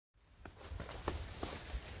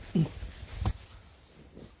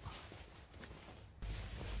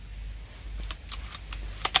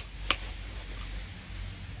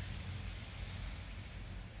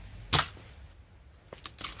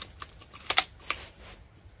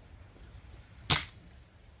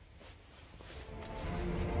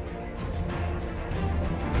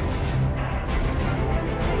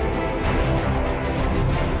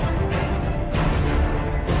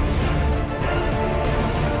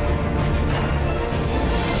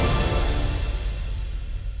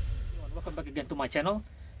my channel.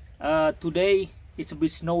 Today it's a bit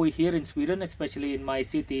snowy here in Sweden, especially in my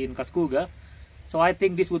city in Karlskoga. So I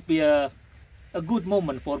think this would be a good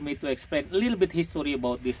moment for me to explain a little bit history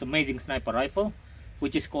about this amazing sniper rifle,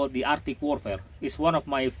 which is called the Arctic Warfare. It's one of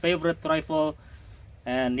my favorite rifle,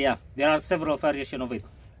 and yeah, there are several variations of it.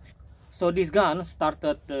 So this gun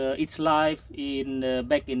started its life in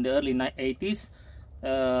back in the early 80s,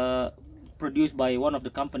 produced by one of the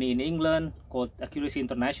company in England called Accuracy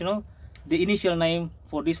International. The initial name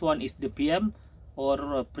for this one is the PM,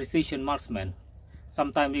 or Precision Marksman.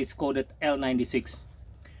 Sometimes it's called L96.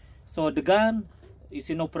 So the gun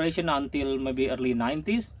is in operation until maybe early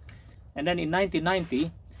 90s, and then in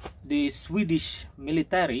 1990 the Swedish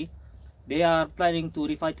military, they are planning to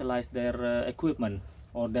revitalize their equipment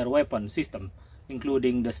or their weapon system,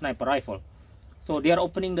 including the sniper rifle. So they are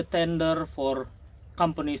opening the tender for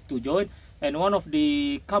companies to join, and one of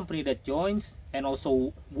the company that joins and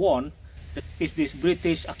also won is this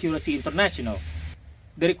British Accuracy International.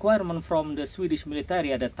 The requirement from the Swedish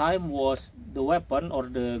military at the time was the weapon or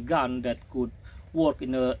the gun that could work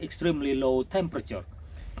in an extremely low temperature.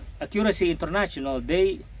 Accuracy International,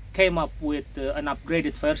 they came up with an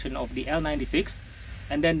upgraded version of the L96,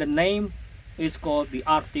 and then the name is called the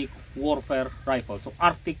Arctic Warfare rifle. So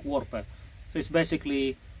Arctic Warfare, so it's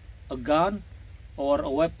basically a gun or a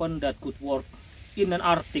weapon that could work in an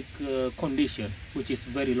Arctic condition, which is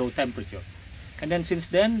very low temperature. And then since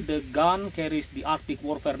then the gun carries the Arctic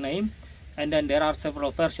Warfare name, and then there are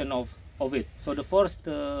several versions of it. So the first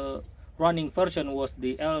running version was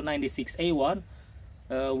the L96A1,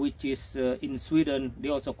 which is in Sweden they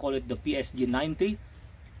also call it the PSG 90.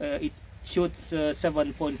 It shoots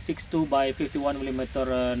 7.62 by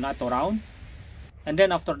 51mm NATO round. And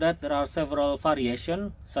then after that there are several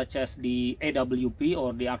variations, such as the AWP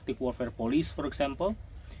or the Arctic Warfare Police, for example,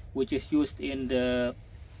 which is used in the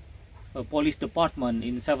police department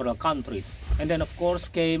in several countries. And then of course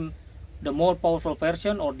came the more powerful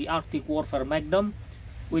version, or the Arctic Warfare Magnum,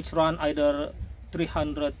 which run either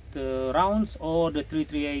 300 rounds or the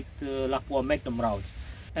 338 Lapua Magnum rounds.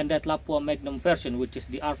 And that Lapua Magnum version, which is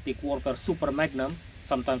the Arctic Warfare Super Magnum,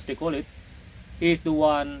 sometimes they call it, is the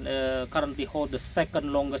one currently hold the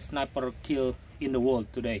second longest sniper kill in the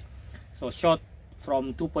world today. So shot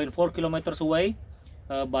from 2.4 kilometers away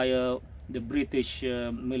by the British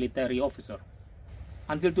military officer.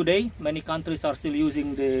 Until today, many countries are still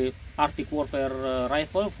using the Arctic Warfare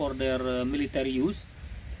rifle for their military use.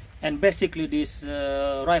 And basically this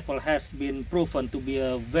rifle has been proven to be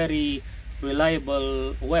a very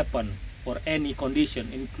reliable weapon for any condition,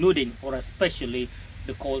 including or especially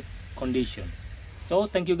the cold condition. So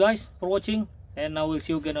thank you guys for watching, and I will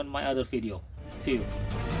see you again on my other video. See you.